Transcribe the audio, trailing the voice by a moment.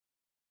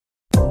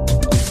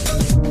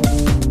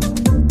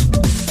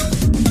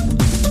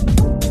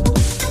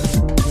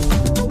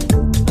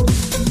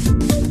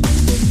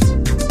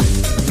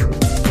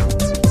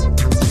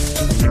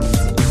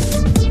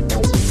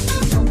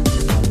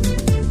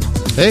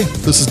Hey,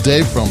 this is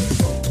Dave from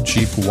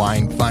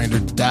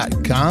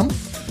CheapWineFinder.com,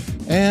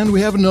 and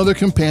we have another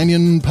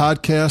companion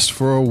podcast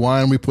for a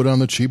wine we put on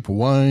the Cheap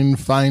Wine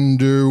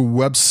Finder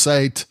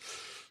website.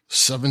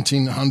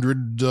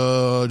 1,700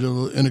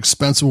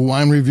 inexpensive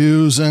wine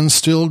reviews and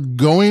still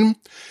going.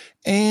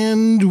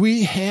 And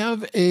we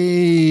have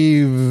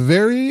a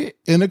very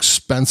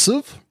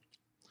inexpensive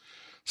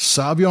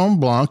Sauvignon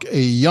Blanc, a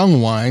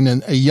young wine,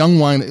 and a young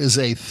wine is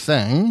a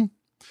thing.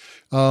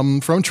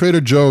 From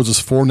Trader Joe's is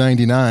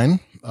 $4.99,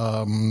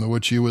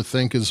 which you would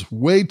think is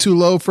way too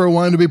low for a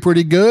wine to be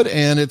pretty good.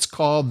 And it's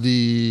called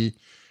the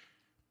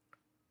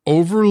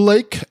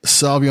Overlake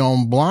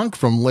Sauvignon Blanc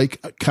from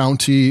Lake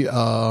County,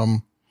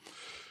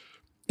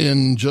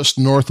 in just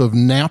north of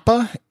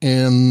Napa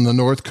in the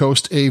North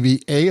Coast AVA.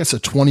 It's a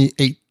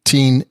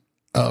 2018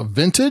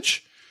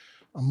 vintage.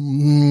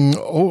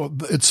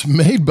 It's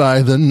made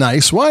by the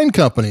Nice Wine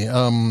Company.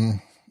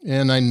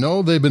 And I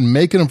know they've been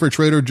making them for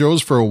Trader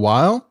Joe's for a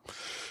while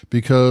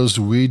because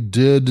we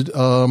did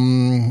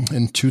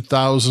in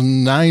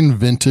 2009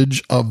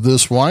 vintage of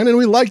this wine, and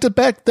we liked it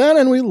back then,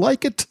 and we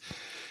like it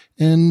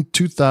in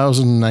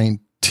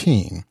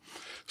 2019.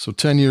 So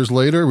 10 years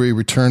later, we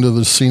return to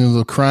the scene of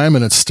the crime,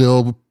 and it's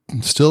still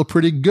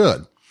pretty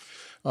good.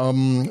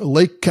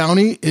 Lake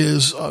County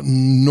is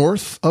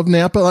north of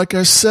Napa, like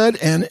I said,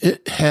 and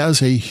it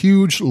has a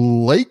huge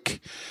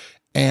lake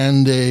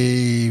and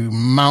a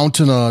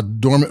mountain, a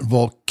dormant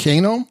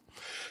volcano.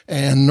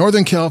 And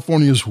Northern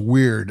California is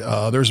weird.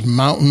 There's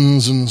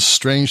mountains and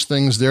strange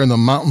things there, and the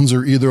mountains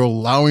are either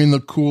allowing the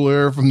cool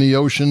air from the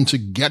ocean to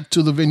get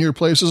to the vineyard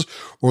places,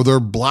 or they're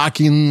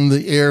blocking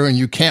the air and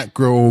you can't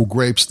grow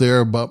grapes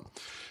there. But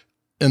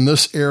in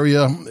this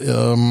area,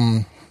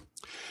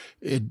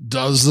 it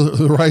does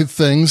the right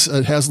things.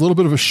 It has a little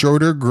bit of a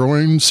shorter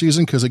growing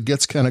season because it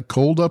gets kind of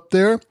cold up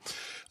there.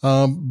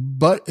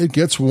 But it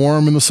gets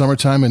warm in the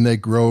summertime and they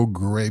grow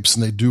grapes,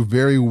 and they do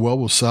very well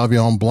with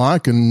Sauvignon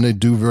Blanc, and they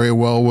do very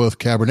well with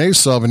Cabernet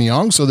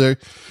Sauvignon. So they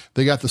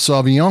got the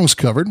Sauvignons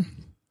covered.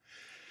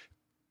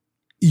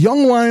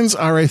 Young wines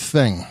are a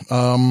thing.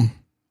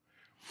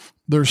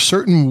 There's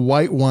certain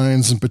white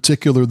wines in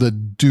particular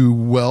that do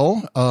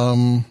well.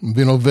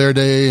 Vinho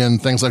Verde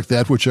and things like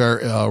that, which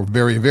are,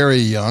 very, very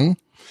young.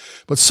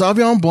 But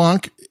Sauvignon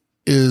Blanc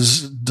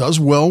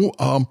does well.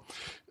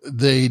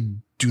 They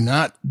do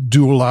not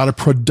do a lot of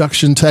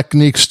production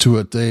techniques to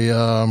it. They,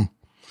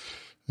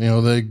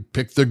 they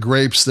pick the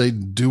grapes, they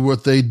do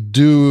what they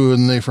do,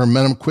 and they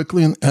ferment them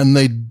quickly, and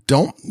they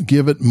don't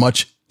give it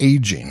much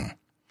aging.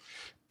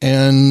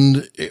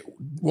 And it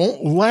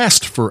won't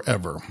last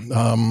forever.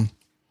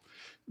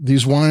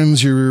 These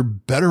wines, you're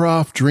better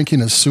off drinking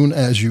as soon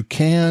as you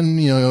can.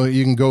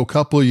 You can go a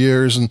couple of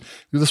years, and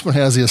this one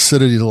has the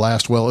acidity to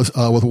last well.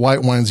 With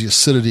white wines, the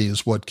acidity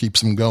is what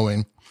keeps them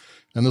going.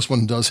 And this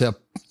one does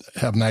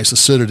have nice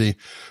acidity,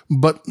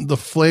 but the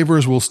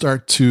flavors will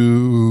start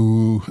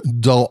to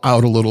dull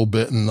out a little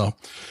bit, and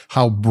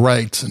how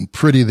bright and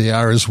pretty they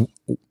are is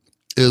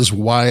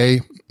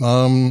why,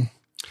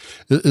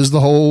 is the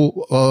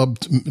whole,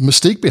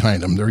 mystique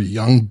behind them. They're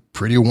young,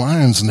 pretty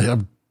wines, and they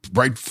have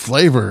bright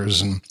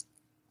flavors, and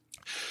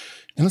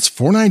it's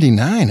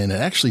 $4.99, and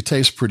it actually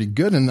tastes pretty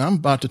good. And I'm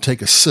about to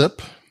take a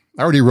sip.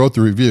 I already wrote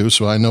the review,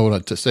 so I know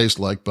what it tastes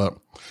like, but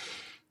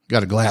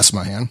got a glass in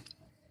my hand.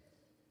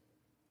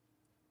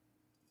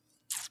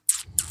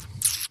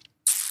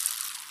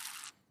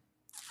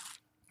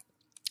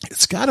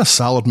 It's got a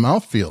solid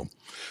mouthfeel.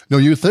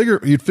 You'd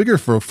figure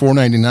for a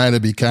 $4.99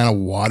 it'd be kind of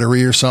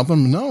watery or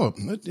something. No,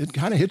 it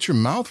kind of hits your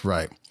mouth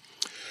right.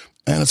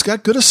 And it's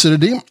got good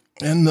acidity,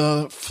 and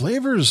the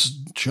flavors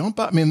jump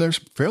out. I mean, they're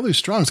fairly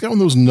strong. It's got one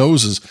of those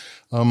noses.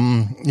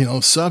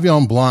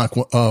 Sauvignon Blanc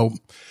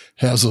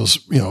has those,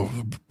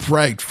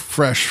 bright,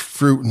 fresh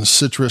fruit and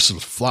citrus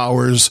and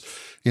flowers.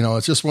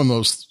 It's just one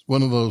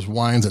of those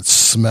wines that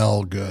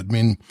smell good. I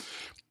mean,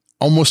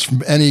 almost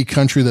from any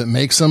country that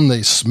makes them,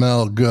 they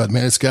smell good.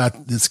 Man, it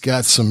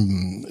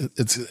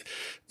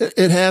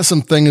has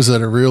some things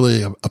that are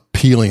really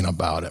appealing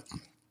about it.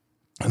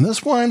 And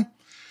this wine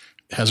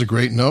has a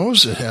great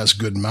nose. It has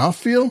good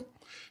mouthfeel,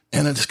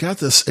 and it's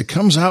got it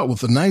comes out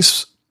with a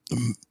nice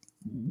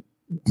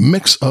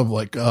mix of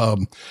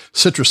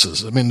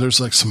citruses. I mean, there's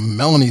like some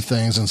melony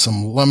things and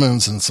some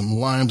lemons and some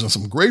limes and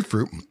some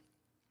grapefruit.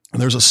 And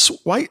there's a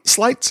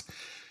slight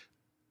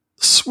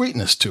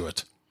sweetness to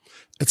it.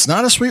 It's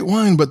not a sweet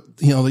wine, but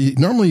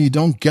normally you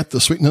don't get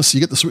the sweetness. You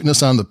get the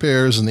sweetness on the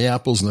pears and the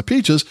apples and the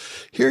peaches.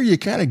 Here you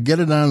kind of get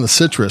it on the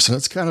citrus, and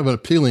it's kind of an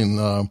appealing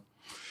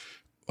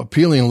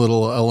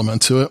little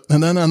element to it.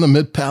 And then on the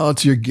mid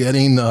palate, you're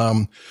getting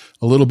a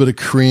little bit of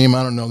cream.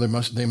 I don't know.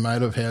 They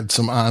might have had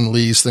some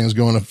on-lees things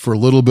going for a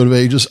little bit of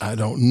ages. I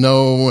don't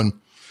know. And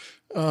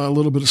a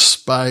little bit of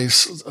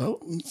spice.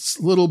 It's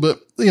a little bit.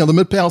 The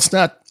mid palate's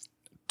not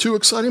too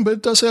exciting, but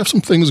it does have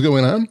some things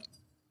going on.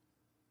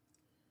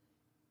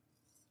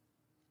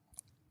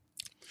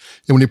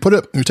 And when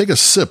you take a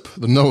sip,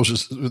 the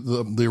nose,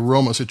 the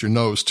aromas hit your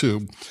nose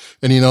too.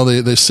 And,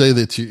 they say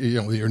that,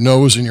 your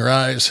nose and your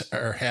eyes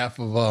are half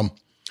of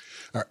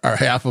are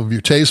half of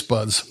your taste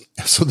buds.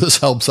 So this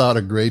helps out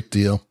a great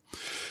deal.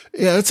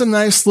 Yeah, it's a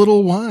nice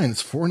little wine.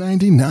 It's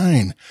 $4.99.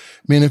 I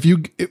mean,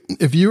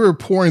 if you were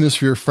pouring this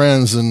for your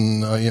friends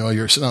and,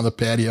 you're sitting on the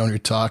patio and you're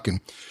talking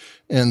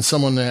and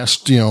someone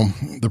asked,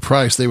 the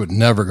price, they would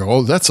never go,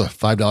 oh, that's a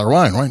 $5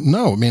 wine, right?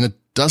 No, I mean, it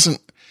doesn't,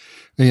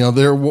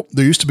 there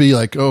used to be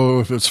like,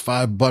 oh, if it's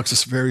 $5,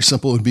 it's very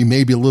simple. It would be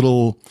maybe a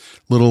little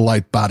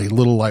light body,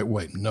 little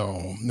lightweight.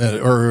 No,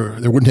 or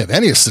they wouldn't have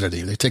any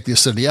acidity. They take the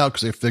acidity out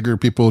because they figure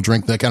people who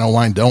drink that kind of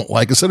wine don't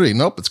like acidity.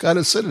 Nope, it's got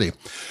acidity.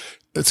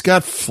 It's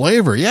got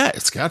flavor. Yeah,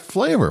 it's got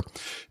flavor.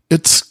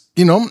 It's,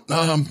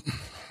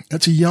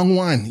 it's a young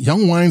wine.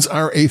 Young wines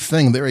are a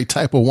thing. They're a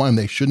type of wine.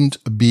 They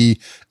shouldn't be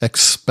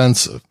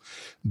expensive.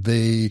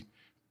 They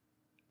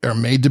are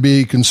made to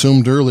be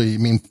consumed early. I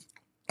mean,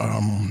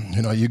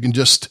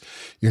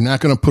 you're not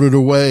going to put it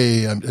away.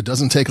 It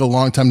doesn't take a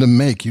long time to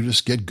make. You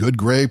just get good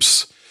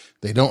grapes.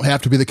 They don't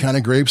have to be the kind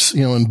of grapes,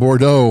 in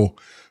Bordeaux.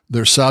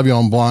 They're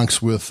Sauvignon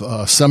Blancs with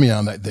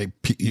Semillon that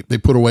they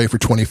put away for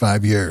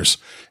 25 years.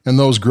 And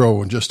those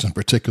grow in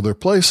particular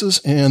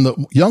places. And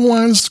the young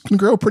wines can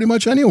grow pretty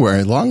much anywhere.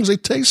 As long as they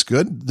taste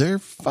good, they're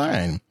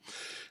fine.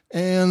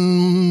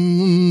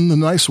 And the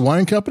Nice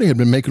Wine Company had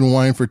been making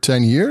wine for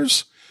 10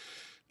 years.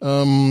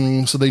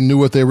 So they knew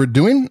what they were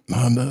doing.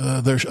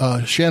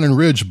 Shannon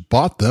Ridge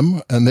bought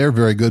them, and they're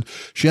very good.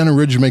 Shannon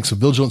Ridge makes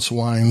Vigilance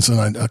wines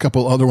and a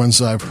couple other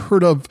ones I've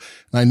heard of.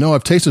 And I know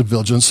I've tasted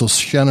Vigilance, so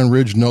Shannon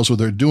Ridge knows what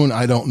they're doing.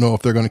 I don't know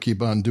if they're going to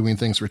keep on doing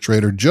things for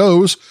Trader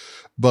Joe's,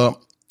 but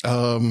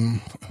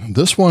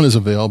this one is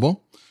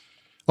available.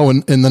 Oh,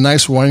 and the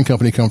Nice Wine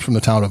Company comes from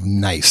the town of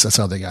Nice. That's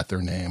how they got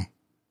their name.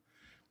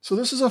 So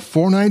this is a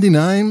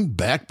 $4.99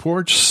 back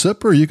porch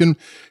sipper.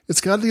 It's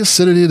got the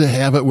acidity to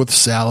have it with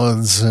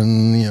salads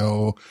and,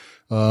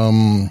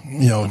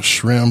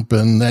 shrimp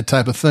and that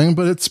type of thing,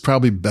 but it's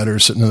probably better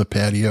sitting in the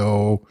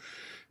patio,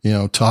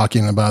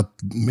 talking about,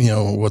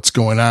 what's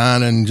going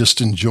on and just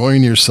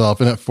enjoying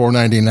yourself. And at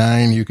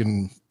 $4.99, you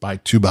can buy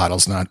 2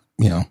 bottles, not,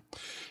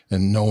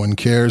 and no one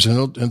cares.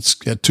 And it's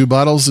at 2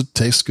 bottles, it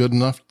tastes good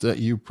enough that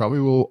you probably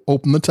will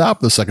open the top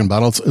of the second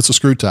bottle. It's a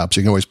screw top, so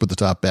you can always put the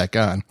top back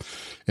on.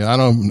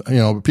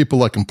 People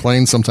like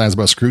complain sometimes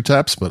about screw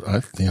tops, but I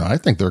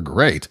think they're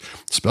great,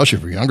 especially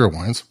for younger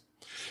wines.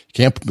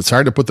 It's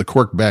hard to put the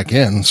cork back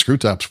in. Screw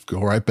tops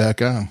go right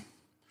back on.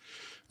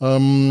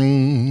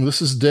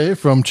 This is Dave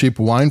from Cheap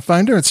Wine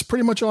Finder. It's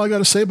pretty much all I got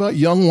to say about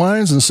young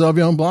wines and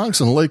Sauvignon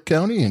Blancs in Lake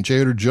County and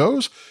Trader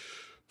Joe's.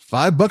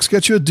 $5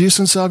 gets you a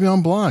decent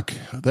Sauvignon Blanc.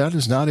 That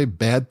is not a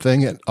bad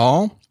thing at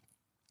all.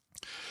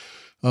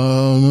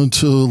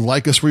 To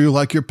like us where you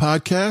like your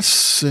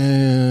podcasts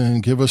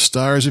and give us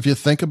stars if you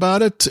think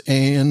about it.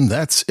 And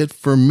that's it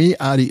for me.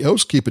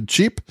 Adios. Keep it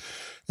cheap.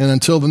 And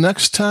until the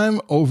next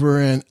time, over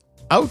and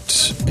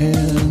out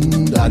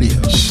and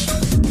adios.